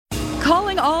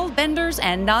Calling all benders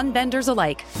and non-benders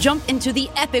alike. Jump into the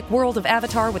epic world of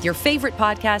Avatar with your favorite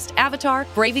podcast, Avatar: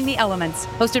 Braving the Elements.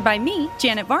 Hosted by me,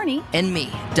 Janet Varney. And me,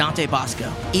 Dante Bosco.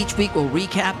 Each week we'll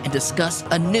recap and discuss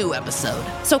a new episode.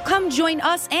 So come join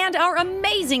us and our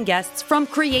amazing guests, from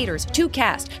creators to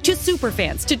cast to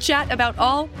superfans, to chat about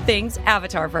all things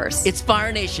Avatarverse. It's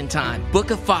Fire Nation time.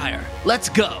 Book of Fire. Let's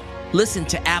go. Listen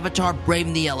to Avatar: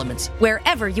 Braving the Elements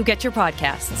wherever you get your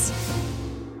podcasts.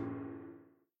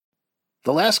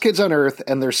 The Last Kids on Earth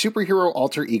and their superhero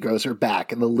alter egos are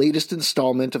back in the latest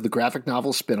installment of the graphic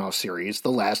novel spin-off series, The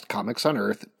Last Comics on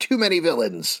Earth: Too Many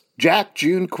Villains. Jack,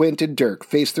 June, Quint, and Dirk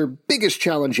face their biggest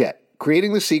challenge yet,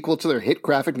 creating the sequel to their hit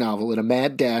graphic novel in a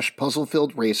mad dash,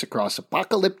 puzzle-filled race across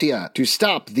Apocalyptia to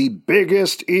stop the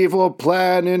biggest evil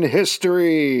plan in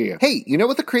history. Hey, you know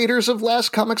what the creators of Last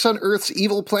Comics on Earth's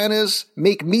evil plan is?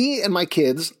 Make me and my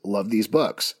kids love these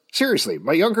books. Seriously,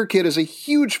 my younger kid is a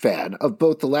huge fan of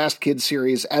both the Last Kids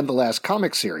series and the Last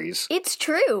Comics series. It's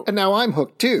true. And now I'm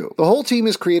hooked too. The whole team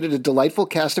has created a delightful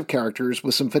cast of characters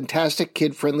with some fantastic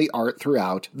kid-friendly art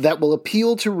throughout that will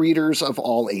appeal to readers of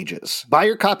all ages. Buy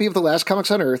your copy of The Last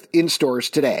Comics on Earth in stores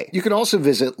today. You can also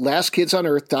visit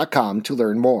LastKidsOnEarth.com to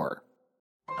learn more.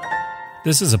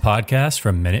 This is a podcast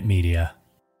from Minute Media.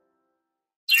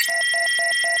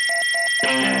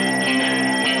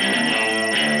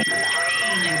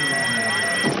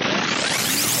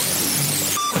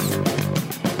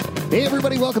 Hey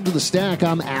everybody, welcome to The Stack.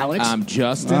 I'm Alex. I'm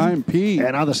Justin. I'm Pete.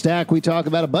 And on The Stack, we talk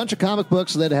about a bunch of comic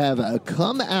books that have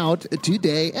come out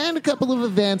today, and a couple of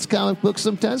advanced comic books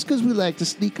sometimes, because we like to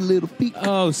sneak a little peek.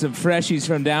 Oh, some freshies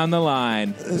from down the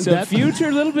line. Some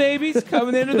future little babies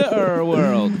coming into the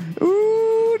world.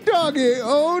 Ooh, doggy.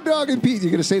 Oh, doggy. Pete, you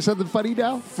going to say something funny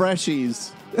now?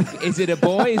 Freshies. Is it a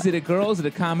boy? Is it a girl? Is it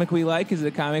a comic we like? Is it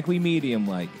a comic we medium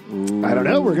like? Ooh. I don't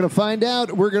know. We're going to find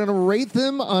out. We're going to rate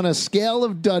them on a scale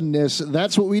of doneness.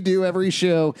 That's what we do every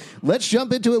show. Let's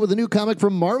jump into it with a new comic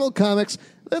from Marvel Comics.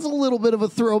 That's a little bit of a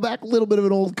throwback, a little bit of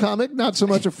an old comic. Not so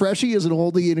much a freshie as an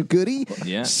oldie and a goodie.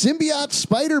 Yeah. Symbiote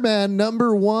Spider-Man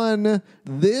 #1.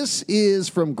 This is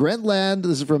from Grant Land.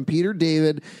 This is from Peter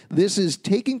David. This is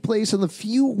taking place in the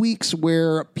few weeks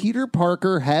where Peter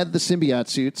Parker had the symbiote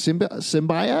suit. Symbiote?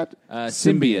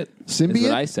 Symbiote. Symbiote? Is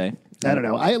what I say. I don't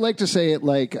know. I like to say it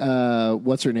like,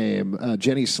 what's her name?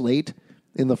 Jenny Slate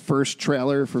in the first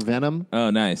trailer for Venom. Oh,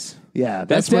 nice. Yeah,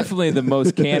 that's definitely the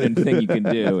most canon thing you can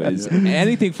do. Is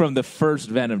anything from the first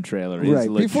Venom trailer is right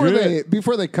legit.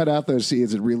 before they cut out those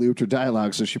scenes and relooped her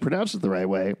dialogue, so she pronounced it the right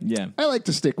way. Yeah, I like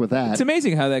to stick with that. It's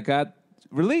amazing how that got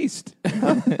released.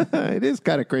 It is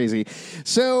kind of crazy.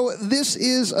 So this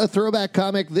is a throwback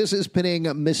comic. This is pitting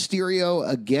Mysterio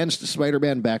against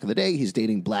Spider-Man back in the day. He's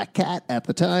dating Black Cat at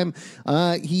the time.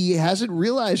 He hasn't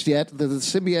realized yet that the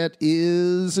symbiote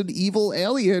is an evil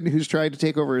alien who's trying to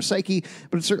take over his psyche,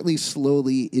 but it's certainly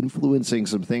slowly influencing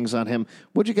some things on him.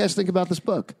 What do you guys think about this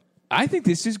book? I think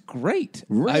this is great.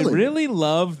 Really? I really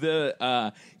love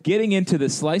the getting into the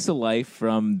slice of life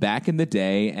from back in the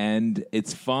day, and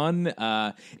it's fun.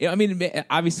 I mean,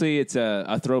 obviously, it's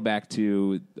a throwback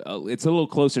to. It's a little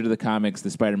closer to the comics,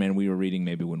 the Spider-Man we were reading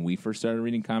maybe when we first started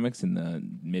reading comics in the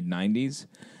mid '90s.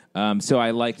 So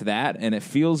I liked that, and it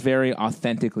feels very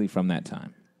authentically from that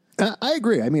time. I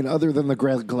agree. I mean, other than the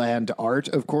Gland art,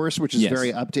 of course, which is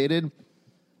very updated,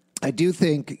 I do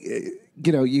think.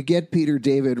 You get Peter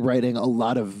David writing a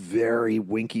lot of very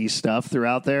winky stuff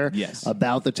throughout there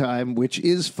about the time, which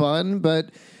is fun,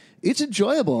 but it's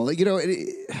enjoyable.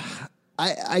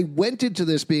 I went into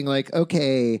this being like,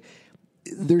 okay,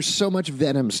 there's so much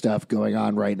Venom stuff going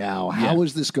on right now. How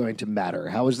is this going to matter?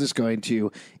 How is this going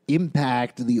to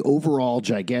impact the overall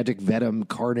gigantic Venom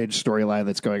Carnage storyline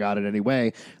that's going on in any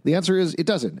way? The answer is it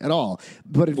doesn't at all.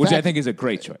 But in fact, I think is a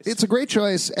great choice. It's a great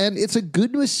choice, and it's a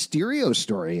good Mysterio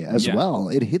story as well.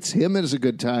 It hits him as a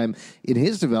good time in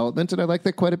his development, and I like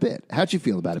that quite a bit. How'd you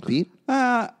feel about it, Pete?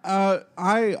 I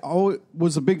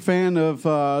was a big fan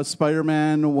of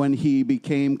Spider-Man when he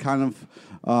became kind of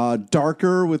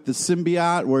darker with the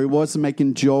symbiote, where he wasn't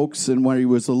making jokes and where he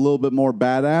was a little bit more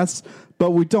badass.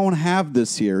 But we don't have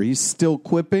this here. He's still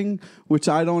quipping, which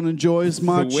I don't enjoy as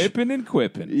much. The whipping and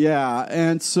quipping. Yeah,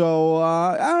 and so,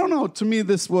 I don't know. To me,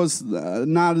 this was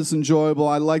not as enjoyable.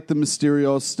 I like the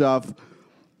Mysterio stuff.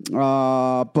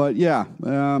 But, yeah,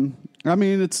 I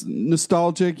mean, it's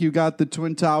nostalgic. You got the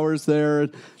Twin Towers there.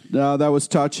 That was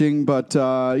touching. But,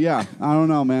 yeah, I don't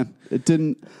know, man. It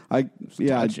didn't. I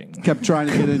kept trying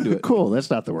to get into it. Cool.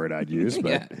 That's not the word I'd use.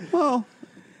 But well...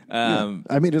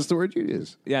 I mean, it's the word you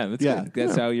use. Yeah, that's good.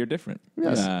 That's how you're different.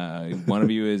 Yes. One of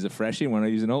you is a freshie, one of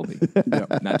you is an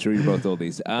oldie. Not sure you're both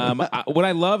oldies. What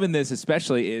I love in this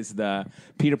especially is the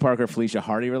Peter Parker Felicia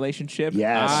Hardy relationship.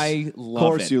 Yes. I love it. Of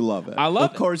course you love it. I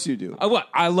love Of course you do. What?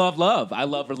 I love love. I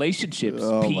love relationships,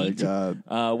 Oh, Pete. my God.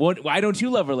 Why don't you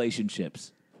love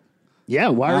relationships? Yeah,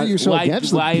 why are you so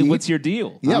against them, Pete? What's your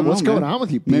deal? Yeah, I don't what's know, going man. on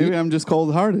with you, Pete? Maybe I'm just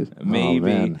cold-hearted. Maybe.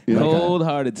 man.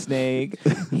 Cold-hearted snake.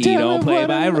 He don't play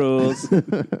by rules.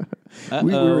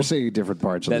 We were singing different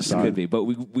parts of the That song. could be, but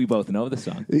we both know the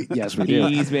song. Yes, we do.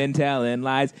 He's been telling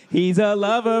lies. He's a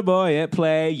lover boy at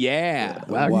play. Yeah.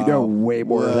 Wow, you know way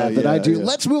more of that than I do. yeah.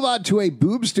 Let's move on to a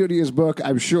Boob Studios book.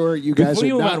 I'm sure you guys Before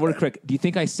you are move not... on, real quick, do you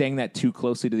think I sang that too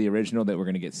closely to the original that we're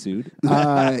going to get sued? well,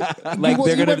 That's you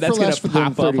going went for less to than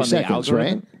pop up 30 on seconds, the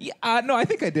algorithm. right? Yeah, no, I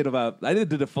think I did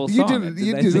a full You song.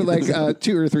 did it like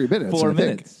 2 or 3 minutes. 4 I think.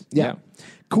 minutes. Yeah.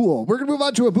 Cool. We're going to move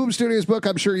on to a Boom Studios book.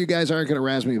 I'm sure you guys aren't going to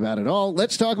razz me about it all.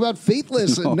 Let's talk about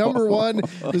Faithless, number 1.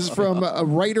 This is from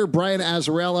writer Brian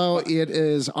Azzarello. It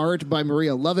is art by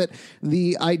Maria Lovett.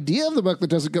 The idea of the book that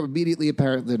doesn't come immediately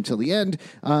apparent until the end,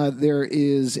 there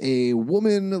is a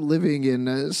woman living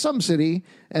in some city,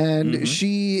 and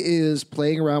she is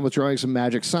playing around with drawing some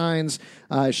magic signs.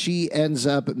 She ends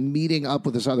up meeting up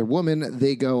with this other woman.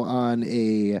 They go on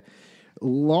a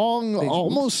long,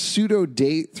 almost pseudo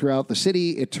date throughout the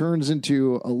city. It turns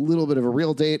into a little bit of a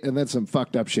real date, and then some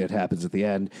fucked up shit happens at the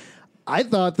end. I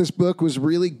thought this book was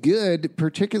really good,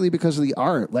 particularly because of the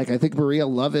art. Like, I think Maria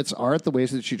Lovett's art, the way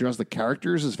that she draws the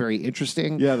characters, is very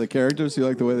interesting. Yeah, the characters. You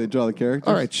like the way they draw the characters?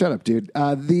 All right, shut up, dude.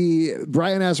 The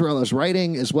Brian Azzarello's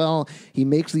writing as well. He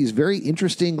makes these very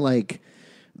interesting, like,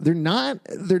 they're not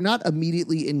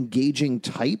immediately engaging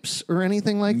types or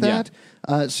anything like that.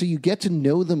 So you get to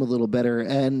know them a little better.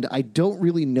 And I don't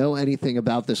really know anything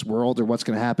about this world or what's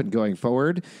going to happen going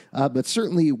forward. But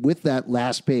certainly with that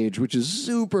last page, which is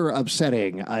super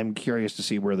upsetting, I'm curious to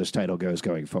see where this title goes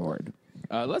going forward.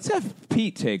 Let's have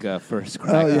Pete take a first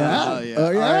crack. Oh, yeah? Oh, yeah.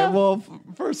 All right, well,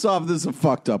 first off, this is a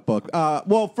fucked up book.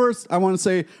 Well, first, I want to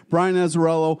say Brian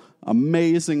Azzarello,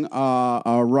 amazing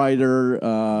writer,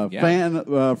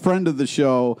 friend of the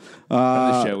show.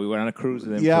 We went on a cruise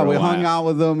with him. Yeah, for a we while. hung out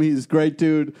with him. He's a great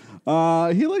dude.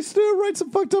 He likes to write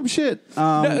some fucked up shit.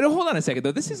 No, hold on a second,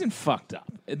 though. This isn't fucked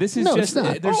up. This is No, just... it's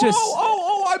not. There's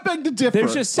I beg to differ.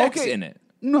 There's just sex Okay. in it.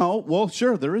 No, well,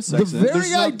 sure, there is The sex in it. very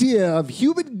There's not- idea of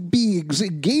human beings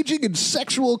engaging in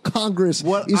sexual congress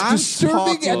What is I'm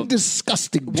disturbing talking- and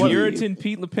disgusting to me. Puritan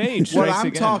Pete LePage. What strikes I'm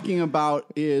again. talking about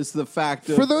is the fact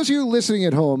that For those of you listening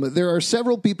at home, there are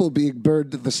several people being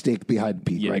burned at the stake behind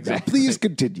Pete right exactly. now. Please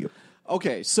continue.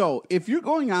 Okay, so if you're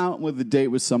going out with a date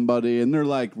with somebody and they're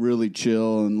like really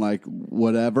chill and like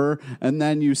whatever, and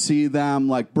then you see them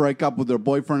like break up with their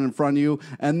boyfriend in front of you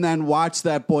and then watch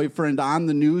that boyfriend on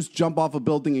the news jump off a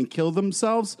building and kill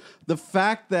themselves, the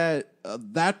fact that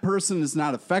that person is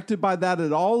not affected by that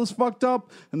at all is fucked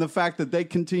up, and the fact that they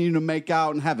continue to make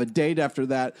out and have a date after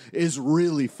that is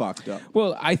really fucked up.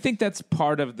 Well, I think that's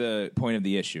part of the point of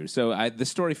the issue. So the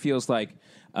story feels like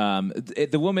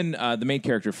the woman, the main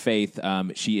character, Faith,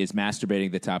 she is masturbating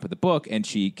at the top of the book, and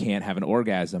she can't have an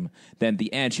orgasm. Then at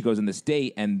the end, she goes on this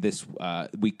date, and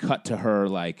we cut to her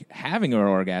like having her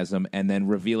orgasm, and then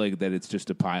revealing that it's just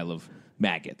a pile of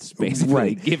maggots, basically,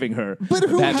 Right. giving her. But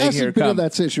who that making her hasn't been in come.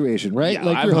 that situation, right? Yeah,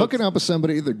 like I've you're hooked- hooking up with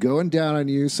somebody, they're going down on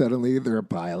you, suddenly they're a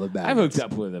pile of bags. I've hooked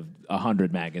up with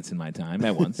 100 maggots in my time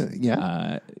at once.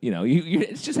 Yeah.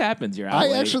 It just happens. You're out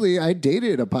late. I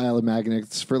dated a pile of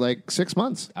magnets for like 6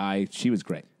 months. She was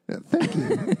great. Thank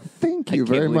you. Thank you can't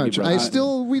very believe you much. brought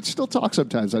that. We still talk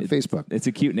sometimes on Facebook. It's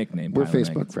a cute nickname. We're Pile of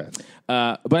Facebook Maggots. friends.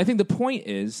 But I think the point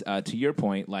is, to your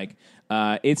point, like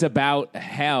it's about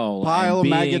hell. Pile and of being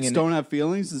maggots in- don't have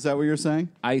feelings? Is that what you're saying?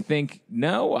 I think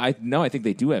no. I think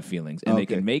they do have feelings, and they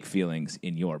Okay. can make feelings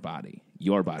in your body.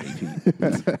 Your body,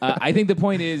 Pete. I think the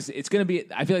point is, it's going to be.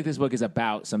 I feel like this book is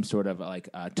about some sort of like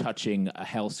touching a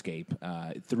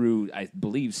hellscape through, I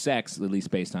believe, sex, at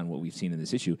least based on what we've seen in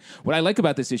this issue. What I like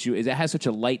about this issue is it has such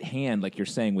a light hand, like you're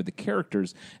saying, with the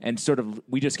characters, and sort of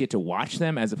we just get to watch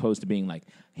them as opposed to being like,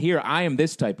 here, I am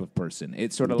this type of person.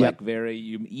 It's sort of Yep. like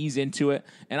you ease into it,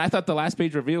 and I thought the last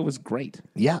page reveal was great.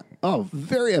 Yeah. Oh,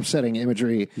 very upsetting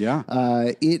imagery. Yeah.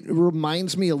 It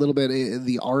reminds me a little bit.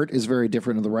 The art is very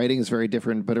different and the writing is very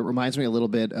different, but it reminds me a little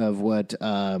bit of what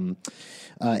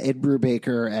Ed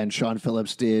Brubaker and Sean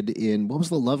Phillips did in, what was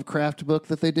the Lovecraft book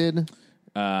that they did?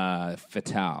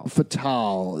 Fatale,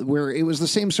 where it was the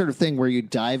same sort of thing where you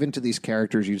dive into these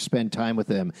characters, you'd spend time with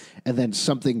them, and then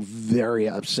something very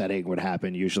upsetting would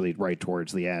happen, usually right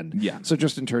towards the end. Yeah. So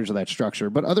just in terms of that structure.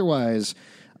 But otherwise,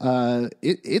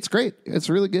 it's great. It's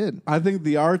really good. I think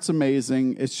the art's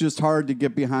amazing. It's just hard to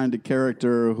get behind a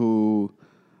character who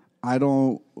I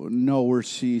don't know where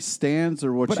she stands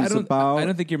or what she's about. I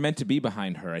don't think you're meant to be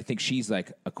behind her. I think she's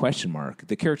like a question mark.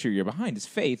 The character you're behind is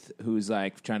Faith, who's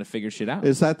like trying to figure shit out.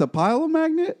 Is that the pile of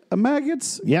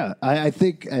maggots? Yeah, I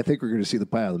think we're going to see the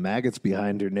pile of maggots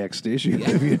behind her next issue.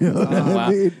 Yeah. You know what I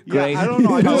mean? Great. I don't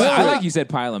know. I like you said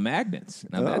pile of magnets.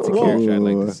 Now that's a character I'd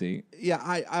like to see. Yeah,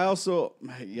 I also,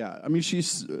 I mean,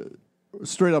 she's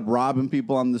straight up robbing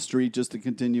people on the street just to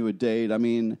continue a date. I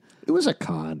mean, It was a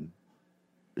con.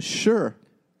 Sure.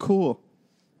 Cool.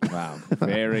 Wow.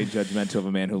 Very judgmental of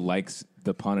a man who likes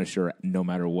the Punisher no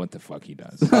matter what the fuck he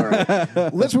does. All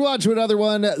right. Let's move on to another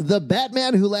one. The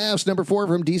Batman Who Laughs, number 4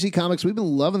 from DC Comics. We've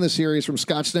been loving this series from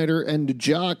Scott Snyder and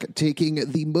Jock,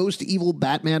 taking the most evil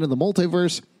Batman in the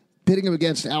multiverse, pitting him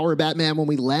against our Batman. When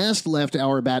we last left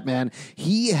our Batman,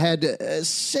 he had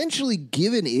essentially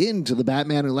given in to the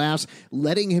Batman Who Laughs,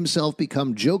 letting himself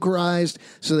become Jokerized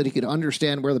so that he could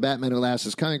understand where the Batman Who Laughs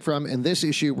is coming from. And this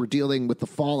issue, we're dealing with the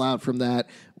fallout from that.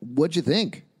 What'd you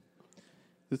think?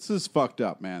 This is fucked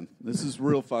up, man. This is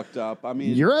real fucked up. I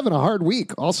mean, You're having a hard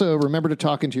week. Also, remember to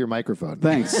talk into your microphone.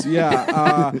 Thanks.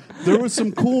 Yeah. There were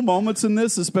some cool moments in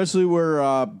this, especially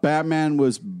where Batman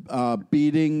was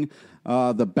beating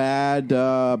the bad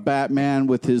Batman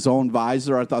with his own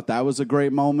visor. I thought that was a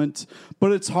great moment.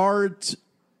 But it's hard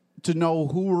to know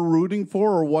who we're rooting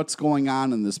for or what's going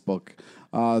on in this book.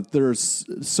 There's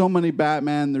so many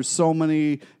Batman. There's so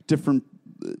many different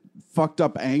fucked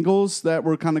up angles that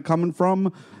we're kind of coming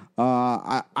from.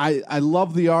 I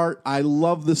love the art. I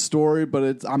love the story,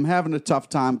 but I'm having a tough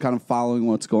time kind of following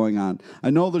what's going on.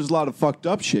 I know there's a lot of fucked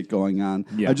up shit going on.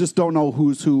 Yeah. I just don't know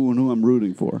who's who and who I'm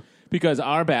rooting for. Because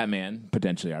our Batman,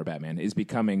 potentially our Batman, is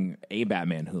becoming a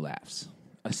Batman who laughs.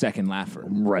 A second laugher.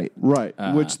 Right. Right.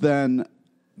 Which then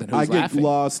who's I get laughing?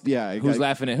 lost. Yeah. Who's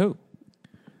laughing at who?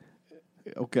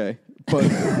 Okay. But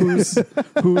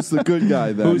who's the good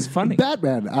guy then? Who's funny?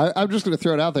 Batman. I'm just going to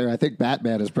throw it out there. I think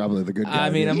Batman is probably the good guy. I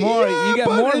mean, you get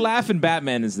more laughing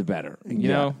Batman is the better. You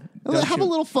know? Have a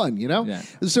little fun, you know? Yeah.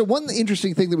 So one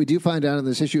interesting thing that we do find out in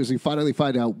this issue is we finally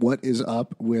find out what is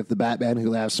up with the Batman Who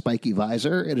Laughs spiky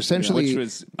visor. It essentially... Which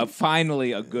was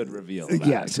finally a good reveal.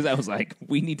 Yes. Because I was like,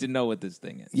 we need to know what this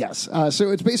thing is. Yes.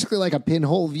 So it's basically like a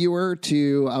pinhole viewer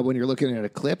to when you're looking at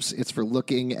Eclipse. It's for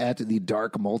looking at the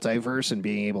dark multiverse and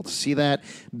being able to see that.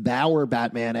 Bauer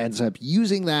Batman ends up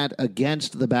using that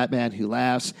against the Batman Who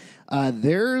Laughs.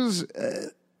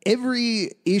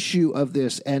 Every issue of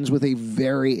this ends with a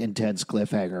very intense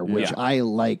cliffhanger, which I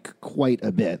like quite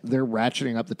a bit. They're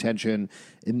ratcheting up the tension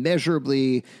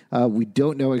immeasurably. We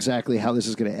don't know exactly how this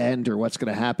is going to end or what's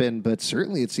going to happen, but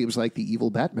certainly it seems like the evil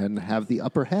Batmen have the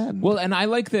upper hand. Well, and I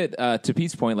like that, to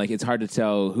Pete's point, like it's hard to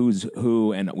tell who's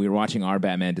who, and we were watching our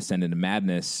Batman descend into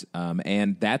madness,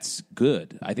 and that's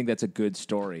good. I think that's a good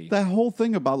story. That whole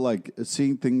thing about like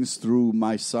seeing things through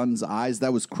my son's eyes,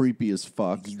 that was creepy as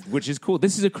fuck. Which is cool.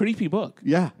 This is a creepy book.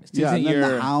 Yeah. Yeah. And then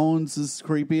the Hounds is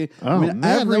creepy. Oh, man,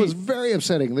 that was very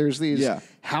upsetting. There's these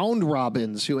Hound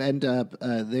Robins who end up,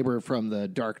 they were from the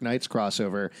Dark Knights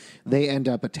crossover. They end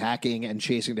up attacking and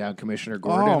chasing down Commissioner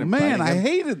Gordon. Oh, and man, I him.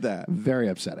 hated that. Very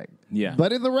upsetting. Yeah.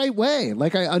 But in the right way.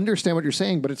 Like, I understand what you're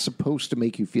saying, but it's supposed to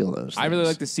make you feel those things. I really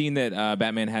like the scene that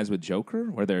Batman has with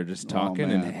Joker, where they're just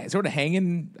talking and sort of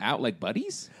hanging out like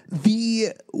buddies.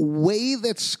 The way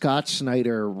that Scott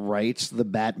Snyder writes the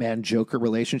Batman-Joker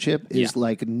relationship is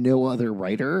like no other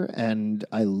writer, and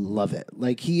I love it.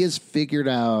 Like, he has figured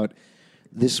out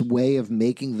this way of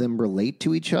making them relate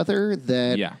to each other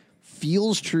that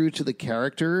feels true to the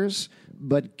characters,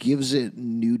 but gives it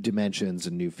new dimensions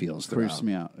and new feels. It creeps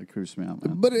me out. Man.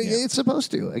 But it's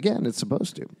supposed to. Again, it's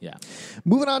supposed to. Yeah.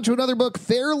 Moving on to another book,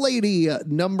 Fair Lady,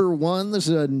 number 1. This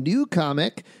is a new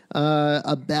comic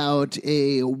about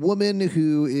a woman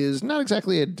who is not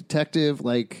exactly a detective.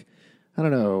 Like, I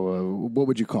don't know, what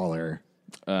would you call her?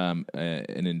 An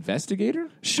investigator?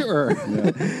 Sure.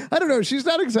 I don't know. She's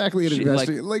not exactly an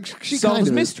investigator. She solves kind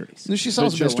of mysteries. She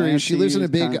solves mysteries. She lives in a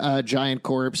big giant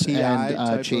corpse PI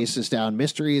and chases down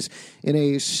mysteries in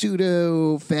a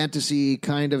pseudo fantasy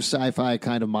kind of sci-fi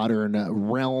kind of modern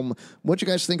realm. What do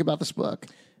you guys think about this book?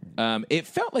 It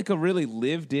felt like a really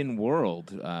lived-in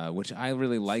world, which I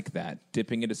really like that,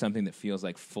 dipping into something that feels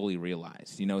like fully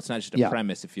realized. You know, it's not just a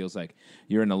premise. It feels like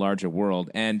you're in a larger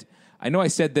world. And I know I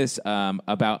said this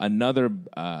about another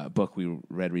book we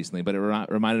read recently, but it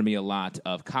reminded me a lot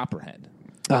of Copperhead.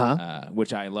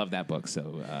 which I love that book.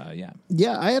 So, yeah.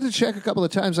 Yeah, I had to check a couple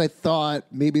of times. I thought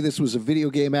maybe this was a video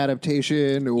game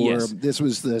adaptation or this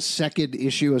was the second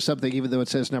issue of something, even though it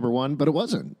says number 1, but it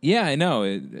wasn't. Yeah, I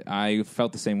know. I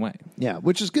felt the same way. Yeah,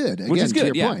 which is good. Again,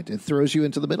 to your point, it throws you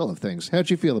into the middle of things. How'd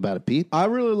you feel about it, Pete? I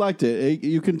really liked it.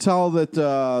 You can tell that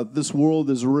this world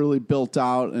is really built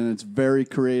out, and it's very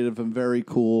creative and very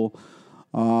cool.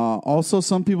 Also,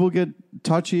 some people get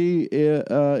touchy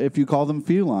if you call them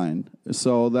feline,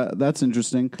 so that's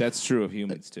interesting. That's true of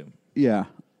humans too. Yeah.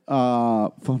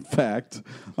 Fun fact.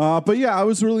 But yeah, I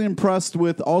was really impressed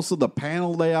with also the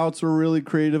panel layouts were really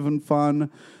creative and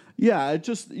fun. Yeah,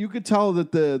 you could tell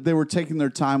that they were taking their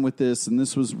time with this, and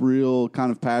this was real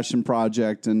kind of passion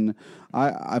project, and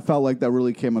I felt like that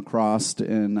really came across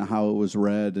in how it was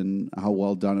read and how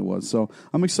well done it was. So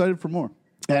I'm excited for more.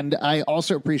 And I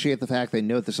also appreciate the fact they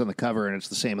note this on the cover, and it's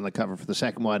the same on the cover for the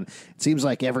second one. It seems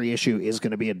like every issue is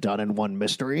going to be a done-in-one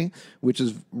mystery, which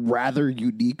is rather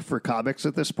unique for comics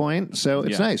at this point. So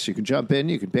it's nice. You can jump in,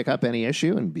 you can pick up any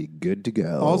issue, and be good to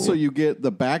go. Also, you get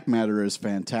the back matter is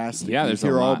fantastic. Yeah, there's you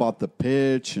hear a lot. all about the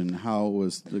pitch and how it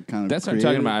was the kind of That's creative. what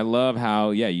I'm talking about. I love how,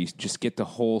 you just get the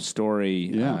whole story.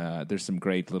 Yeah. There's some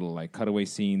great little cutaway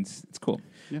scenes. It's cool.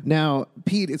 Yeah. Now,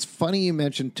 Pete, it's funny you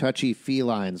mentioned touchy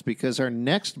felines because our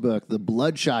next book, the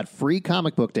Bloodshot Free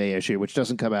Comic Book Day issue, which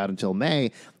doesn't come out until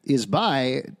May, is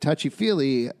by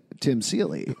touchy-feely Tim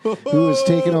Seeley, who has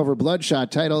taken over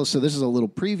Bloodshot titles. So this is a little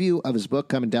preview of his book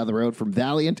coming down the road from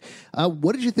Valiant.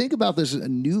 What did you think about this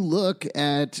new look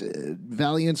at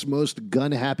Valiant's most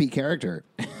gun-happy character?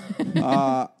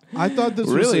 I thought this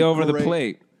was really over the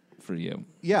plate for you.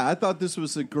 Yeah, I thought this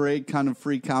was a great kind of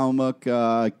free comic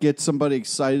book. Get somebody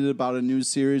excited about a new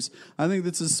series. I think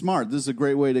this is smart. This is a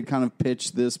great way to kind of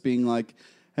pitch this, being like,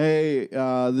 hey,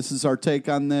 this is our take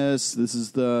on this. This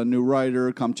is the new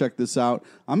writer. Come check this out.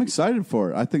 I'm excited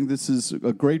for it. I think this is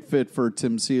a great fit for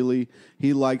Tim Seeley.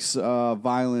 He likes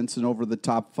violence and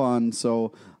over-the-top fun,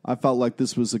 so I felt like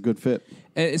this was a good fit.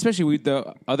 And especially with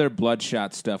the other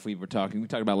Bloodshot stuff we talked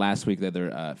about last week that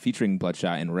they're featuring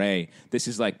Bloodshot and Ray. This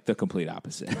is like the complete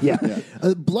opposite. Yeah.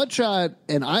 Bloodshot,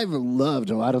 and I've loved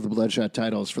a lot of the Bloodshot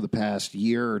titles for the past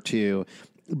year or two,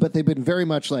 but they've been very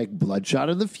much like Bloodshot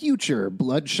in the future,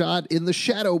 Bloodshot in the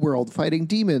shadow world fighting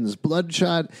demons,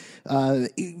 Bloodshot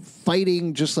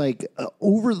fighting just like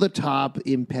over-the-top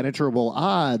impenetrable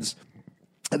odds.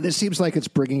 And this seems like it's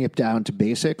bringing it down to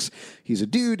basics. He's a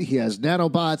dude. He has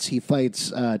nanobots. He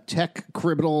fights tech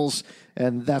criminals,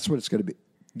 and that's what it's going to be.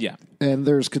 Yeah. And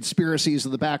there's conspiracies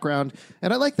in the background,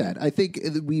 and I like that. I think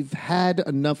we've had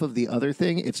enough of the other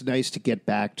thing. It's nice to get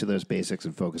back to those basics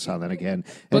and focus on that again.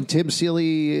 And Tim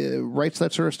Seeley writes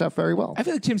that sort of stuff very well. I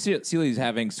feel like Tim Seeley's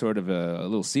having sort of a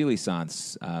little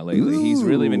Seeley-sance lately. Ooh. He's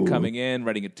really been coming in,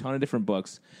 writing a ton of different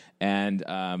books, and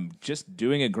just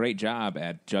doing a great job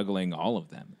at juggling all of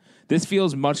them. This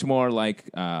feels much more like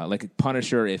a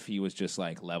Punisher if he was just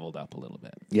like leveled up a little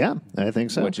bit. Yeah, I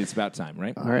think so. Which it's about time,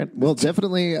 right? All right. Well,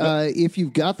 definitely, if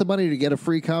you've got the money to get a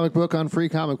free comic book on Free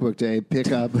Comic Book Day,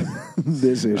 pick up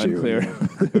this issue. Unclear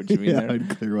what you mean there.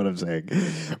 Unclear what I'm saying.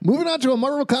 Moving on to a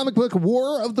Marvel comic book,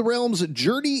 War of the Realms,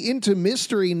 Journey into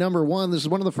Mystery #1. This is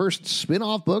one of the first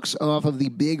spin-off books off of the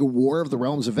big War of the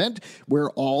Realms event, where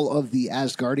all of the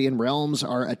Asgardian realms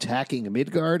are attacking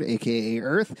Midgard, a.k.a.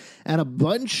 Earth, and a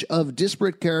bunch of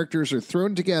disparate characters are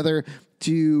thrown together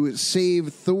to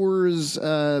save Thor's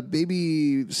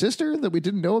baby sister that we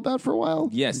didn't know about for a while.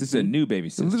 Yes, this is a new baby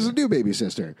sister. This is a new baby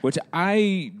sister. Which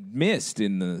I missed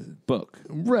in the book.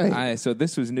 Right. So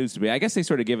this was news to me. I guess they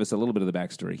sort of give us a little bit of the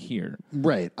backstory here.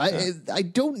 Right. I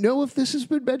don't know if this has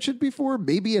been mentioned before.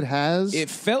 Maybe it has. It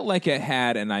felt like it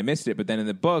had, and I missed it. But then in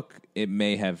the book, it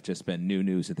may have just been new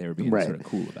news that they were being sort of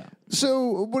cool about.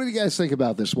 So what do you guys think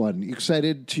about this one? You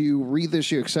excited to read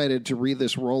this? You excited to read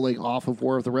this rolling off of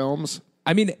War of the Realms?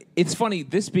 I mean, it's funny,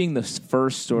 this being the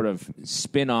first sort of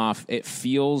spin-off, it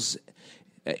feels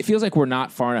like we're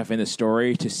not far enough in the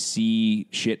story to see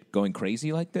shit going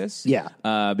crazy like this. Yeah.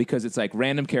 Because it's like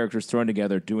random characters thrown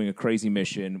together doing a crazy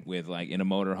mission with like in a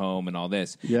motorhome and all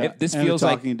this. Yeah. This and feels a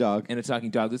talking dog. And a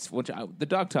talking dog. The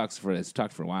dog talked for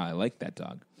a while. I like that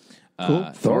dog. Cool.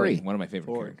 Thori, one of my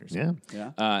favorite characters.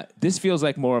 Yeah. This feels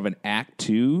like more of an Act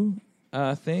 2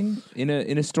 thing in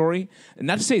a story, and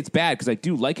not to say it's bad because I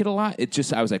do like it a lot. It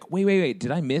just I was like, wait,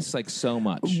 did I miss like so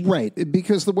much? Right,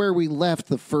 because where we left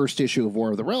the first issue of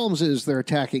War of the Realms is they're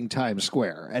attacking Times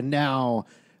Square, and now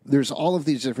there's all of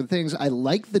these different things. I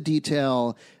like the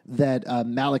detail that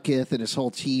Malekith and his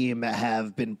whole team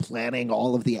have been planning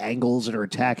all of the angles and are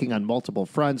attacking on multiple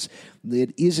fronts.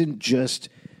 It isn't just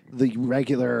the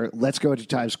regular, let's go into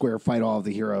Times Square, fight all of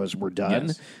the heroes, we're done.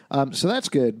 Yes. So that's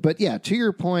good. But yeah, to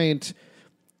your point,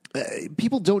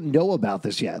 people don't know about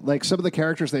this yet. Like some of the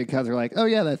characters they encounter, like, oh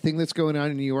yeah, that thing that's going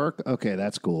on in New York. Okay,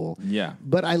 that's cool. Yeah.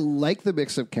 But I like the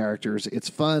mix of characters. It's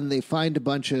fun. They find a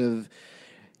bunch of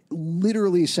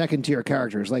literally second-tier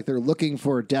characters. Like they're looking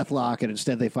for Deathlock, and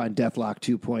instead they find Deathlock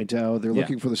 2.0. They're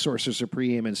looking for the Sorcerer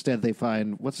Supreme. Instead they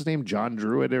find, what's his name, John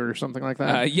Druid or something like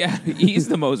that? Yeah, he's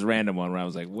the most random one where I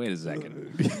was like, wait a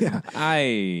second.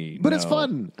 But it's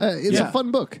fun. It's a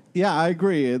fun book. Yeah, I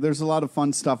agree. There's a lot of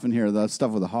fun stuff in here. The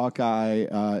stuff with the Hawkeye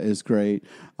is great.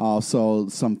 Also,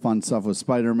 some fun stuff with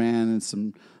Spider-Man and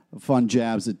some fun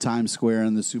jabs at Times Square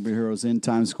and the superheroes in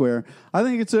Times Square. I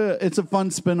think it's a fun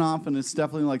spin-off, and it's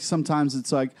definitely like sometimes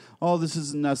it's like, oh, this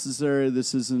isn't necessary.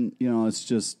 This isn't, it's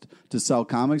just to sell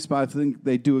comics. But I think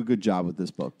they do a good job with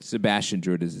this book. Sebastian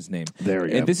Druid is his name. There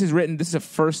we go. And this is a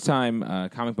first-time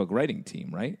comic book writing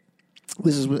team, right?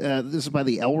 This is by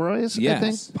the Elroys, I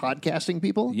think, podcasting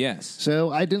people. Yes. So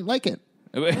I didn't like it.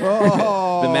 The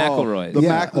McElroys. The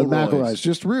McElroys.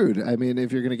 Just rude. I mean,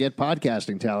 if you're going to get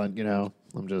podcasting talent,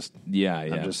 I'm just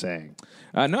I'm just saying.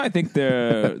 No, I think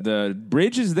the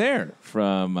bridge is there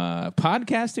from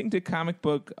podcasting to comic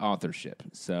book authorship.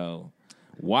 So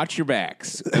watch your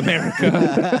backs,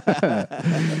 America.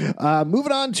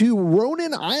 Moving on to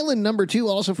Ronin Island #2,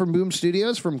 also from Boom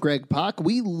Studios, from Greg Pak.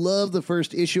 We love the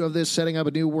first issue of this, setting up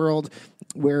a new world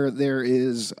where there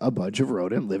is a bunch of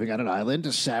Ronin living on an island.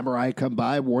 A samurai come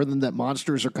by, warn them that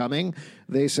monsters are coming.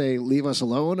 They say, leave us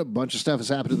alone. A bunch of stuff has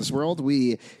happened in this world.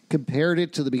 We compared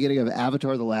it to the beginning of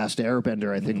Avatar: The Last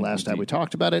Airbender, I think, last time we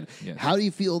talked about it. Yes. How do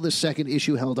you feel this second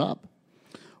issue held up?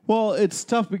 Well, it's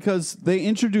tough because they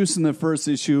introduced in the first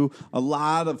issue a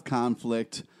lot of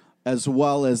conflict as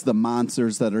well as the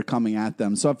monsters that are coming at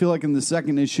them. So I feel like in the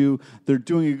second issue, they're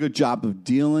doing a good job of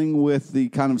dealing with the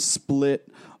kind of split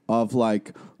of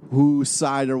like, whose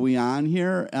side are we on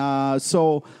here?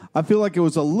 So I feel like it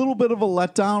was a little bit of a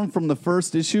letdown from the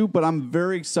first issue, but I'm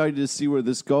very excited to see where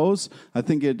this goes. I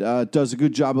think it does a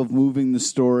good job of moving the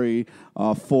story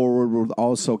forward with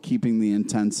also keeping the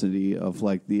intensity of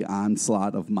like the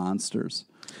onslaught of monsters.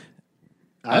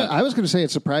 I was going to say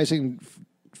it's surprising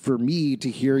for me to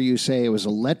hear you say it was a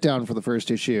letdown for the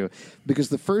first issue, because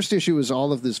the first issue was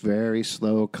all of this very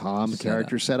slow, calm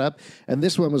character setup, and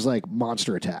this one was like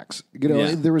monster attacks.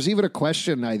 There was even a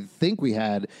question I think we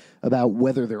had about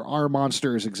whether there are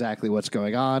monsters, exactly what's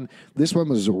going on. This one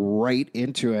was right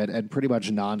into it and pretty much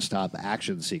nonstop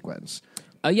action sequence.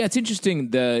 It's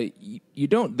interesting. The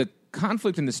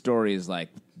conflict in the story is like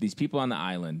these people on the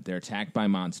island, they're attacked by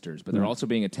monsters, but they're also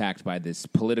being attacked by this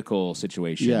political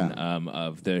situation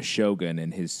of the shogun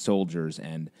and his soldiers.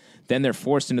 And then they're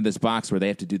forced into this box where they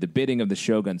have to do the bidding of the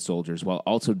shogun soldiers while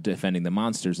also defending the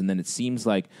monsters. And then it seems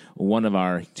like one of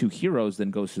our two heroes then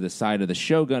goes to the side of the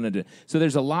shogun. So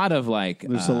there's a lot of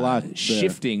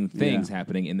shifting things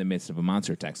happening in the midst of a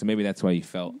monster attack. So maybe that's why you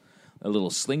felt a little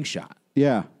slingshot.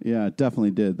 Yeah, it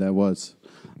definitely did. That was.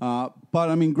 But,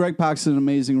 I mean, Greg Pak's an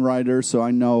amazing writer, so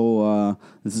I know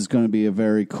this is going to be a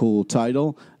very cool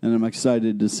title, and I'm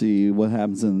excited to see what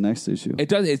happens in the next issue. It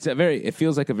does. It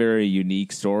feels like a very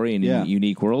unique story and a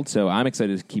unique world, so I'm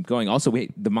excited to keep going. Also,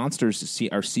 the monsters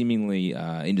are seemingly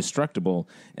indestructible,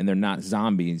 and they're not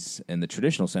zombies in the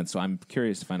traditional sense, so I'm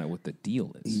curious to find out what the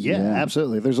deal is. Yeah,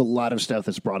 absolutely. There's a lot of stuff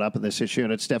that's brought up in this issue,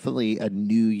 and it's definitely a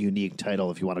new, unique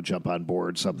title if you want to jump on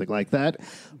board, something like that.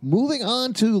 Moving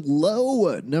on to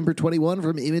Low, number 21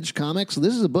 from Image Comics.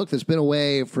 This is a book that's been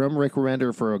away from Rick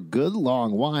Remender for a good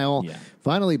long while. Yeah.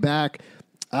 Finally back.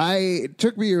 It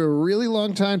took me a really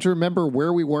long time to remember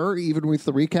where we were, even with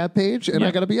the recap page. And I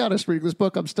got to be honest, reading this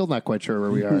book, I'm still not quite sure where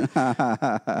we are.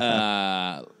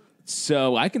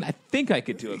 So I think I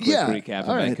could do a quick recap if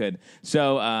I could.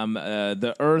 So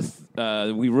the Earth,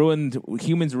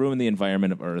 humans ruined the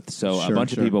environment of Earth. So a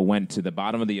bunch of people went to the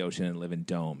bottom of the ocean and live in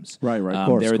domes. Right. Of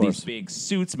course, there were these big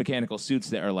suits, mechanical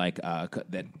suits that are like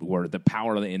that were the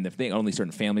power in the thing. Only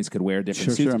certain families could wear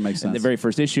different suits. Sure, makes sense. In the very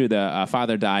first issue, the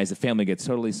father dies. The family gets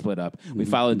totally split up. We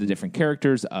followed the different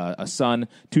characters: a son,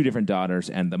 two different daughters,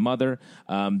 and the mother.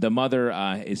 The mother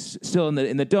is still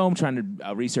in the dome trying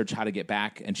to research how to get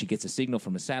back, and she gets a signal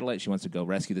from a satellite. She wants to go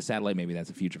rescue the satellite. Maybe that's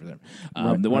a future for them.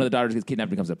 One of the daughters gets kidnapped,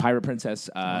 becomes a pirate princess.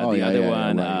 The other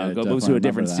one moves to a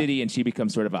different city, and she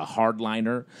becomes sort of a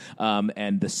hardliner.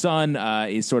 And the son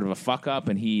is sort of a fuck up,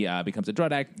 and he becomes a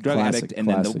drug addict. And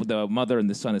then the mother and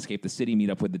the son escape the city, meet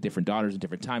up with the different daughters at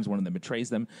different times. One of them betrays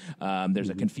them. There's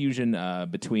a confusion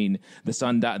between the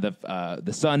son.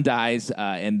 The son dies,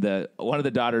 and one of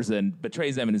the daughters then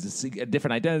betrays them and is a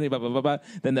different identity. Blah blah blah blah.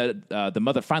 Then the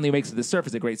mother finally makes it to the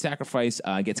surface. A great sacrifice,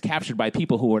 gets captured by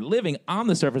people who are living on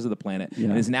the surface of the planet,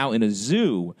 and is now in a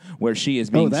zoo where she is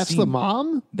being. Oh, that's seen. the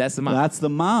mom. That's the mom. That's the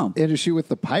mom. And is she with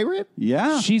the pirate?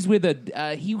 Yeah. She's with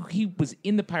a. He was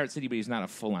in the pirate city, but he's not a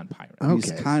full-on pirate.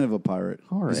 He's kind of a pirate.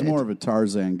 All He's right. more of a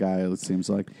Tarzan guy, it seems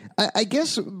like. I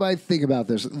guess my thing about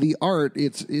this, the art,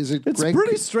 it's a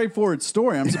pretty straightforward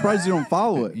story. I'm surprised you don't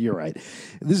follow it. You're right.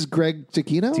 This is Greg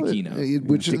Takino,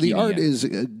 which the Takino, art yeah.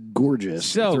 is gorgeous.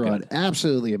 So throughout. good.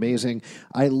 Absolutely amazing.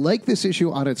 I like this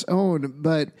issue on its own,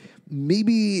 but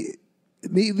maybe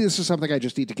this is something I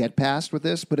just need to get past with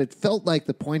this, but it felt like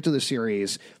the point of the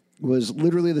series was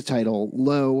literally the title,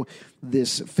 Low,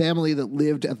 this family that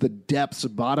lived at the depths,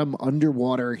 bottom,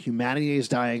 underwater. Humanity is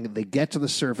dying. They get to the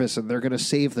surface, and they're going to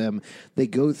save them. They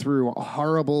go through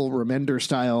horrible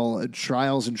Remender-style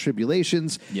trials and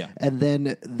tribulations, and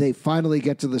then they finally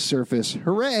get to the surface.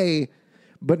 Hooray!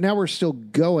 But now we're still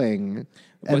going.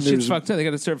 But shit's fucked up. They got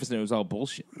to the surface, and it was all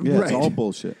bullshit. Yeah, Right. it's all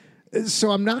bullshit.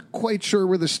 So I'm not quite sure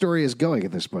where the story is going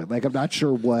at this point. Like, I'm not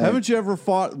sure what... Haven't you ever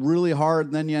fought really hard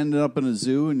and then you ended up in a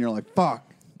zoo and you're like,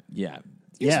 fuck. Yeah.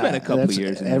 You spent a couple that's-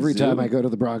 years in every the zoo. time I go to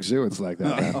the Bronx Zoo, it's like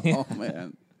that. Oh,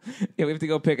 man. Yeah, we have to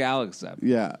go pick Alex up.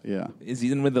 Yeah. Is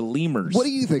he in with the lemurs? What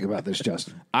do you think about this,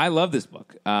 Justin? I love this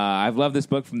book. I've loved this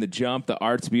book from the jump. The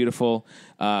art's beautiful.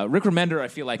 Rick Remender, I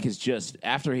feel like, is just,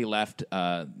 after he left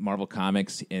Marvel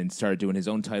Comics and started doing his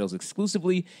own titles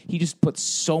exclusively, he just put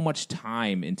so much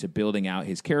time into building out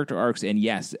his character arcs. And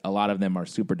yes, a lot of them are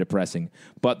super depressing,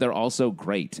 but they're also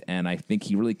great. And I think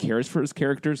he really cares for his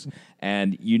characters.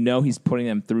 And you know he's putting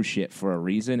them through shit for a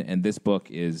reason. And this book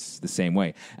is the same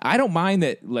way. I don't mind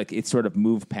that, like, it's sort of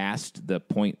moved past the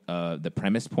point, the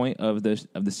premise point of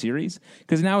the series,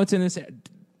 because now it's in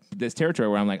this territory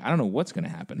where I'm like, I don't know what's going to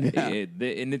happen,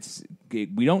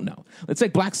 we don't know. It's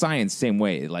like Black Science, same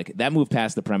way. Like, that moved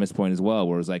past the premise point as well,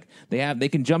 where it's like they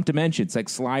can jump dimensions like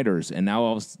sliders, and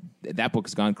now that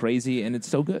book's gone crazy, and it's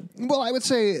so good. Well, I would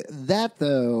say that,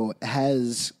 though,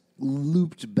 has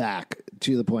looped back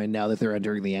to the point now that they're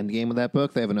entering the end game of that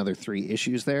book. They have another 3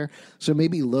 issues there. So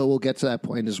maybe Low will get to that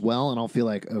point as well, and I'll feel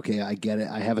like, okay, I get it.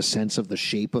 I have a sense of the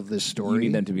shape of this story. You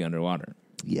need them to be underwater.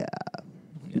 Yeah.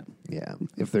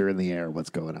 If they're in the air, what's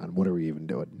going on? What are we even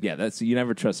doing? Yeah, you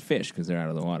never trust fish because they're out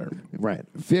of the water. Right.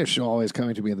 Fish always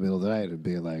coming to me in the middle of the night and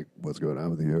being like, what's going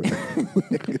on with you? You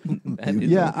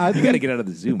got to get out of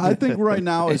the zoo. I think right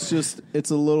now it's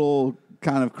a little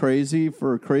kind of crazy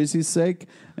for crazy's sake,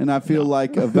 and I feel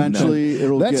like eventually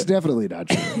it'll That's get... definitely not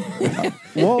true.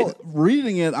 Well,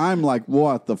 reading it, I'm like,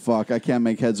 what the fuck? I can't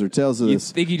make heads or tails of You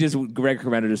this. think Greg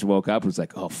Remender just woke up and was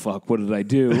like, oh, fuck, what did I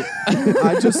do?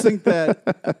 I just think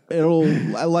that it'll,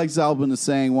 like Zalbin is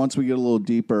saying, once we get a little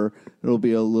deeper, it'll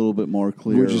be a little bit more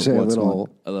clear. Would you say a little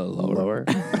lower?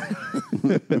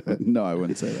 No, I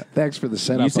wouldn't say that. Thanks for the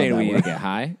setup. You saying on that we one. need to get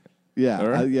high? Yeah,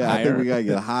 Or I think higher? we gotta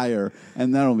get higher,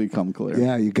 and that'll become clear.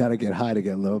 Yeah, you got to get high to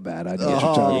get low bad. I know what you're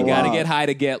talking You about. got to get high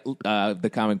to get the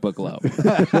comic book low.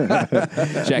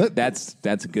 Check.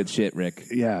 That's good shit, Rick.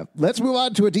 Yeah. Let's move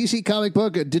on to a DC comic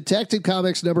book, Detective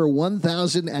Comics number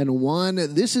 1001.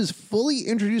 This is fully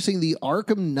introducing the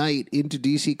Arkham Knight into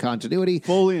DC continuity.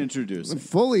 Fully introduced.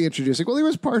 Fully introducing. Well, he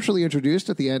was partially introduced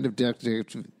at the end of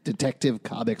Detective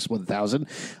Comics 1000.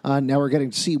 Now we're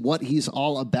getting to see what he's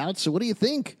all about. So what do you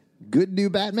think? Good new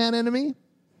Batman enemy?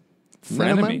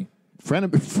 Frenemy.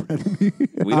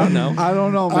 Frenemy. We don't know. I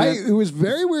don't know, man. It was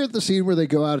very weird, the scene where they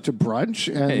go out to brunch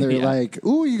and they're Yeah. like,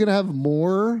 ooh, you going to have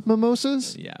more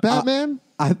mimosas? Yeah. Batman?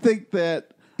 I think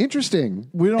that Interesting.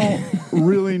 we don't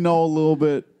really know a little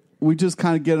bit. We just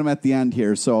kind of get him at the end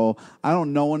here, so I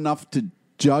don't know enough to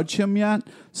judge him yet.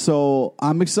 So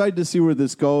I'm excited to see where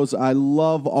this goes. I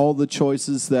love all the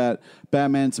choices that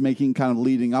Batman's making kind of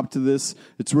leading up to this.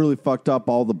 It's really fucked up.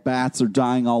 All the bats are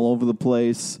dying all over the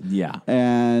place. Yeah.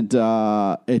 And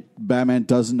Batman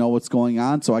doesn't know what's going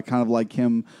on, so I kind of like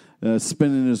him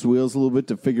spinning his wheels a little bit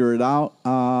to figure it out.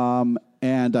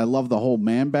 And I love the whole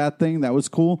Man-Bat thing. That was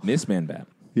cool. Miss Man Bat.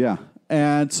 Yeah.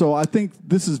 And so I think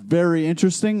this is very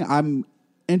interesting. I'm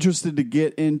interested to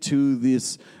get into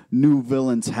this new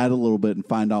villain's head a little bit and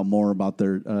find out more about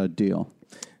their deal.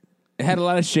 It had a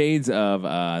lot of shades of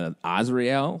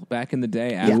Azrael back in the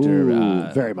day Ooh,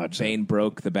 after very much so. Bane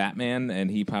broke the Batman, and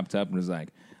he popped up and was like,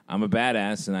 I'm a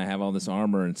badass, and I have all this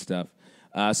armor and stuff.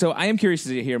 So I am curious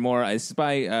to hear more. This is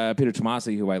by Peter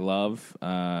Tomasi, who I love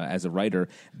as a writer.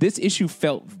 This issue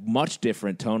felt much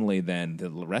different tonally than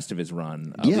the rest of his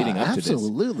run leading up to this.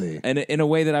 Absolutely. And in a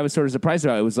way that I was sort of surprised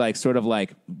about. It was like sort of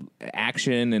like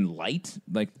action and light.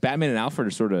 Like Batman and Alfred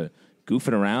are sort of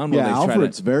goofing around. Yeah, when they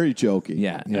Alfred's try to, very jokey.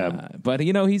 yeah. But,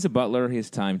 he's a butler. He has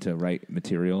time to write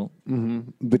material.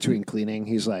 Between cleaning,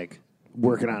 he's like,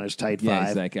 working on his tight Yeah, five.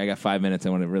 he's like, I got 5 minutes I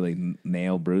want to really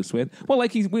nail Bruce with. Well,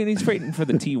 like when he's waiting for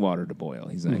the tea water to boil,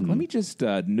 he's like, let me just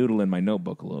noodle in my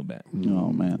notebook a little bit.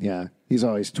 Oh, man. Yeah, he's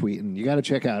always tweeting. You got to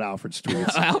check out Alfred's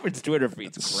tweets. Alfred's Twitter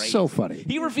feed's great. So funny.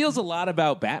 He reveals a lot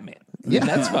about Batman. Yeah.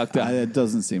 That's fucked up. It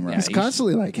doesn't seem right. He's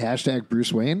constantly like hashtag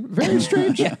Bruce Wayne. Very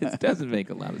strange. Yeah, it doesn't make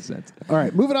a lot of sense. All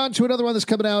right, moving on to another one that's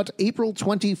coming out April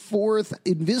 24th.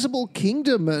 Invisible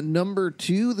Kingdom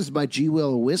 #2. This is by G.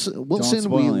 Will Wilson.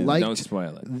 spoil it. Don't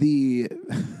spoil it.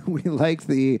 We liked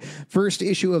the first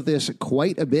issue of this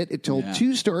quite a bit. It told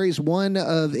two stories: one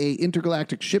of a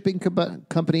intergalactic shipping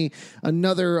company,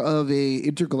 another of a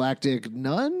intergalactic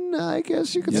nun, I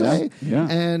guess you could say. Yeah.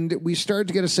 And we started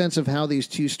to get a sense of how these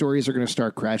two stories are going to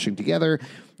start crashing together.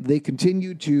 They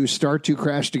continue to start to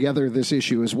crash together this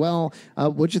issue as well.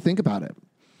 What'd you think about it?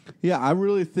 Yeah, I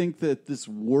really think that this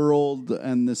world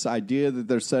and this idea that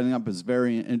they're setting up is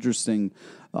very interesting.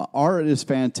 Art is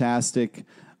fantastic.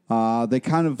 They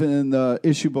kind of, in the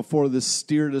issue before this,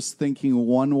 steered us thinking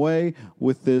one way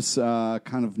with this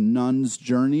kind of nun's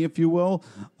journey, if you will.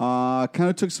 Kind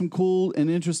of took some cool and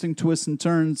interesting twists and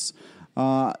turns.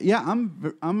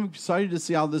 I'm excited to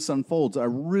see how this unfolds. I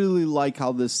really like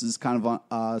how this is kind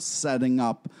of setting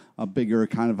up a bigger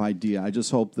kind of idea. I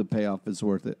just hope the payoff is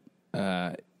worth it.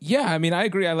 Yeah, I mean, I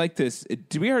agree. I like this.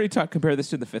 Did we already compare this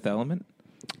to The Fifth Element?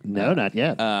 No, not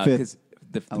yet. Because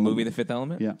the movie The Fifth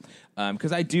Element? Yeah.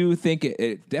 Because I do think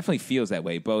it definitely feels that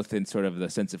way, both in sort of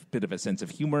the bit of a sense of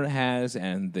humor it has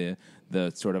and the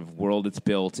sort of world it's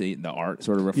built. The art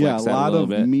sort of reflects that a little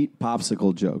bit. Yeah, a lot of meat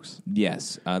popsicle jokes.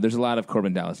 Yes. There's a lot of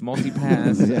Corbin Dallas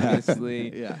multipass,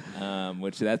 obviously. Yeah.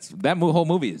 Which that whole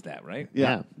movie is that, right?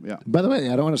 Yeah. By the way,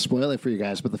 I don't want to spoil it for you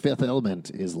guys, but the fifth element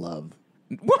is love.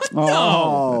 What? No.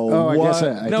 Oh, I guess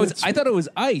No, I thought it was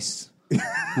ice. It's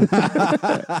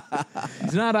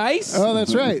not ice. Oh,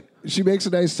 that's right. She makes a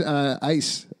nice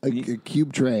ice, a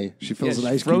cube tray. She fills an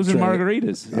ice frozen cube tray.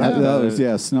 margaritas. That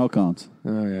was, snow cones.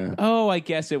 Oh, yeah. Oh, I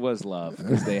guess it was love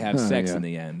because they have sex in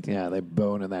the end. Yeah, they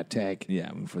bone in that tank.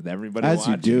 Yeah, for everybody. As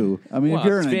you watching. do. I mean, Well, if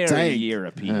you're it's in a very tank.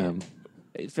 European.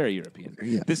 It's very European.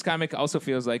 Yeah. This comic also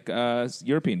feels like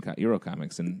European Euro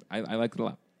comics, and I like it a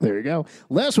lot. There you go.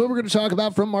 Last one we're going to talk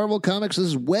about from Marvel Comics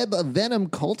is Web of Venom,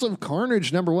 Cult of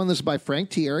Carnage, #1. This is by Frank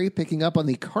Thierry, picking up on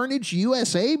the Carnage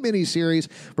USA miniseries,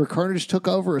 where Carnage took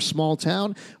over a small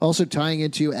town. Also tying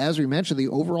into, as we mentioned, the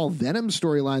overall Venom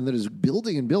storyline that is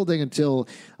building and building until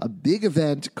a big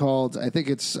event called, I think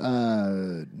it's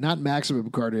not Maximum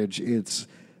Carnage, it's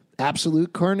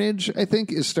Absolute Carnage, I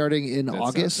think, is starting in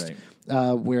August,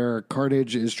 where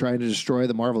Carnage is trying to destroy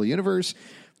the Marvel Universe.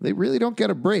 They really don't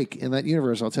get a break in that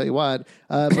universe, I'll tell you what.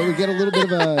 But we get a little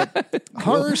bit of a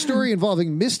horror story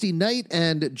involving Misty Knight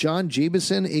and John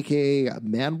Jameson, a.k.a.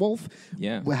 Manwolf.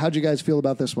 Yeah. How'd you guys feel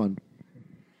about this one?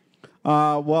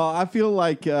 Well, I feel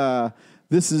like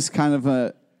this is kind of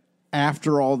a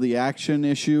after all the action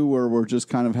issue where we're just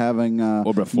kind of having...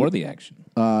 Or before the action.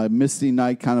 Misty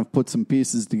Knight kind of put some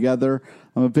pieces together.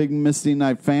 I'm a big Misty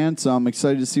Knight fan, so I'm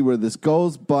excited to see where this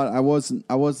goes, but I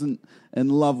wasn't in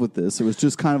love with this. It was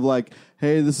just kind of like,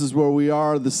 hey, this is where we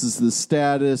are. This is the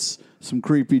status. Some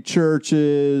creepy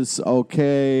churches.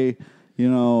 Okay.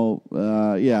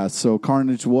 So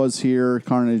Carnage was here.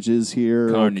 Carnage is here.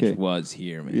 Carnage was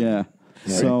here, man. Yeah.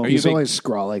 So He's always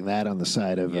scrawling that on the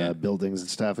side of buildings and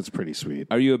stuff. It's pretty sweet.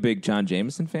 Are you a big John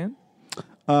Jameson fan?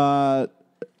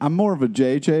 I'm more of a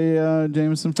J.J.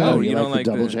 Jameson fan. Oh, you you don't like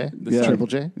the like double the- J? the The Yeah. triple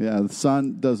J? Yeah, the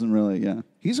son doesn't really, yeah.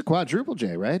 He's a quadruple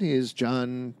J, right? He is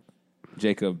John...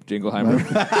 Jacob Jingleheimer.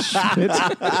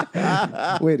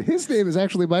 Wait, his name is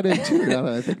actually my name, too. Now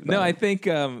that I think about No, it. I think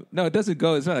no, it doesn't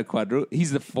go. It's not a quadruple.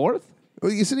 He's the fourth.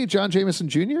 Well, isn't he John Jameson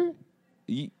Jr.?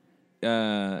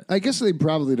 I guess they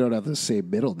probably don't have the same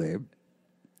middle name.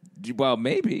 Well,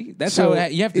 maybe that's how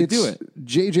you have to do it.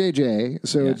 JJJ.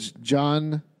 So Yeah. it's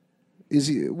John. Is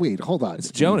he? Wait, hold on.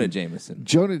 It's Jonah Jameson.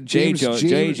 Jonah J. James. Jonah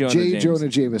J. Jameson. Jonah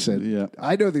Jameson. Yeah.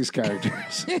 I know these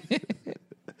characters.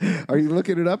 Are you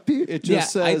looking it up, Pete? It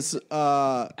just Yeah, says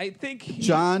I think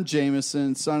John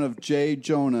Jameson, son of J.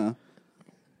 Jonah.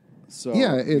 So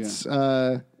yeah, it's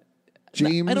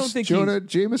James. I don't think Jonah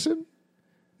Jameson.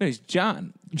 No, he's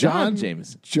John. John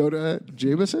Jameson. Jonah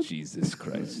Jameson. Jesus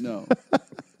Christ. no.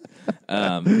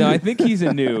 No, I think he's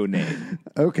a new name.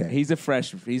 Okay. He's a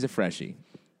freshie.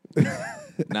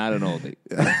 Not an oldie.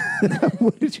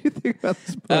 What did you think about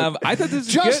this book? I thought this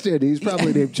was Justin. good. He's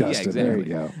probably named Justin. Yeah, There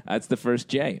exactly. you go. That's the first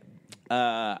J.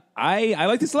 I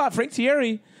like this a lot. Frank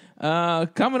Thierry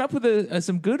coming up with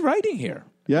some good writing here.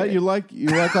 Yeah, you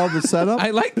like all the setup?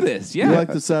 I like this. Yeah. You like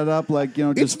the setup, like,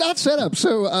 just It's not set up.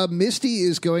 So Misty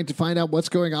is going to find out what's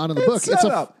going on in the book. set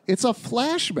up. It's a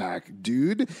flashback,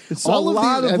 dude. It's a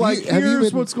lot of, like,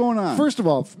 here's what's going on. First of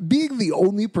all, being the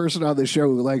only person on the show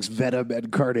who likes Venom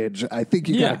and Carnage, I think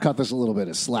you got to cut this a little bit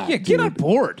of slack. Yeah, get dude. on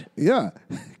board. Yeah.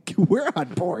 We're on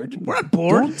board. We're on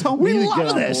board. Don't tell me We to love get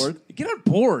on this. board. Get on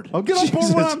board. I'll get on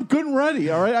board when Jesus. I'm good and ready,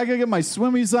 all right? I got to get my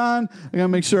swimmies on. I got to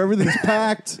make sure everything's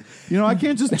packed. I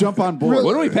can't just jump on board.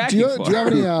 What are we packing do you, for? Do you have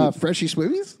any Freshie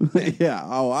Swimmies? Yeah.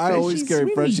 Oh, I always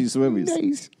carry Freshie swimmies.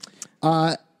 Nice.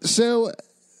 So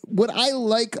what I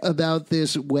like about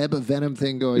this Web of Venom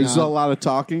thing going There's on... a lot of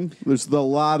talking. There's a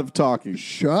lot of talking.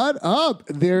 Shut up.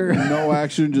 There No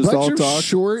action, just all bunch of talk.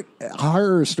 short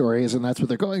horror stories, and that's what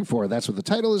they're going for. That's what the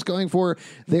title is going for.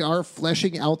 They are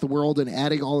fleshing out the world and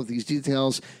adding all of these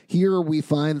details. Here we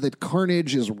find that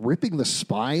Carnage is ripping the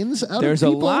spines out There's of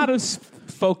a people. lot of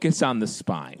focus on the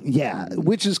spine. Yeah,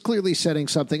 which is clearly setting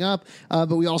something up.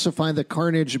 But we also find that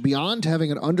Carnage, beyond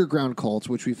having an underground cult,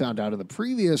 which we found out in the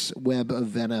previous Web of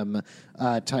Venom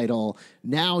title,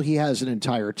 now he has an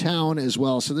entire town as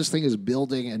well. So this thing is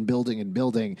building and building and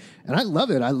building. And I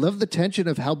love it. I love the tension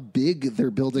of how big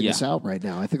they're building this out right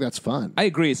now. I think that's fun. I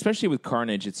agree, especially with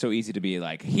Carnage. It's so easy to be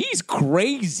like, he's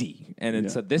crazy. And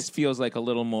this feels like a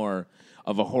little more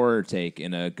of a horror take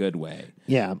in a good way.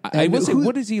 Yeah. I And will say, who-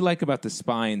 what does he like about the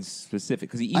spines specific?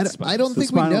 Because he eats spines. I don't The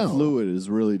think we spinal know. fluid is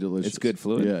really delicious. It's good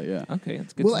fluid? Yeah, yeah. Okay,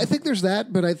 that's good. Well, to I know. think there's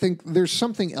that, but I think there's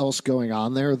something else going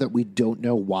on there that we don't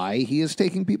know why he is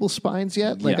taking people's spines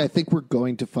yet. Like, Yeah. I think we're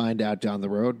going to find out down the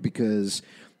road because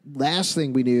last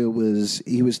thing we knew was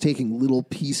he was taking little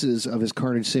pieces of his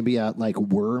Carnage symbiote like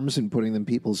worms and putting them in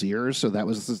people's ears. So that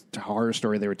was the horror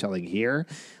story they were telling here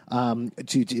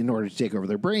in order to take over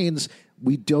their brains.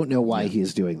 We don't know why he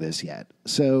is doing this yet.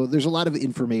 So there's a lot of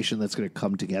information that's going to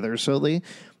come together slowly.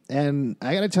 And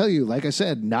I got to tell you, like I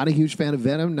said, not a huge fan of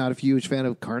Venom, not a huge fan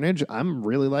of Carnage. I'm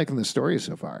really liking the story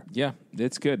so far. Yeah,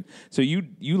 it's good. So you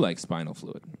like spinal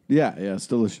fluid. Yeah, it's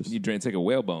delicious. You drink, it's like a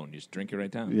whalebone. You just drink it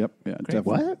right down. Yep, yeah,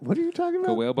 definitely. What? What are you talking A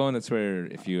about? whalebone, that's where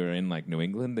if you're in like New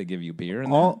England, they give you beer. In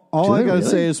there. All Do I they got to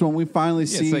really? say is when we finally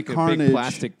Yeah, see it's like a Carnage, big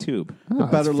plastic tube. it better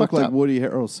that's look fucked like up. Woody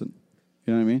Harrelson.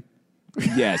 You know what I mean?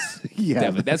 Yes. Yeah.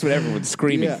 Definitely. That's what everyone's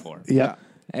screaming Yeah. for. Yeah.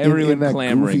 Everyone in that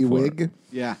clamoring goofy for it. wig.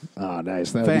 Yeah. Oh,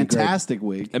 nice. That would be great. Fantastic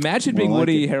wig. Imagine More being like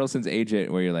Woody it. Harrelson's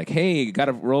agent where you're like, hey, got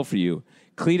a role for you.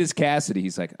 Cletus Cassidy.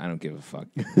 He's like, I don't give a fuck.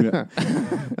 I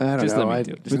don't Just know. let me I-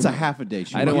 do it. It's a half a day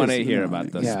shoot. I don't want to Yes, hear you know,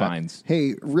 about the Yeah. spines.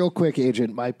 Hey, real quick,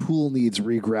 agent, my pool needs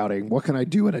regrouting. What can I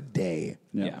do in a day?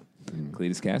 Yeah.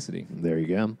 Cletus Cassidy. There you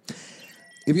go.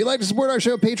 If you'd like to support our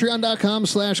show,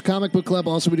 patreon.com/Comic Book Club.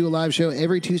 Also, we do a live show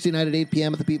every Tuesday night at 8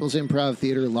 p.m. at the People's Improv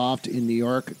Theater Loft in New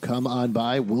York. Come on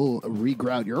by. We'll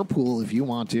regrout your pool if you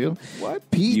want to. What?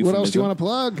 Pete, what else do you Euphemism. want to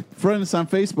plug? Friend us on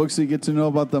Facebook so you get to know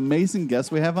about the amazing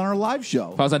guests we have on our live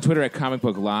show. Follow us on Twitter at Comic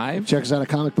Book Live. Check us out at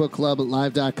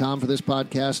comicbookclublive.com for this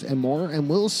podcast and more, and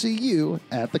we'll see you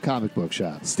at the comic book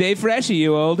shop. Stay freshy,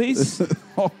 you oldies.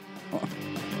 Oh,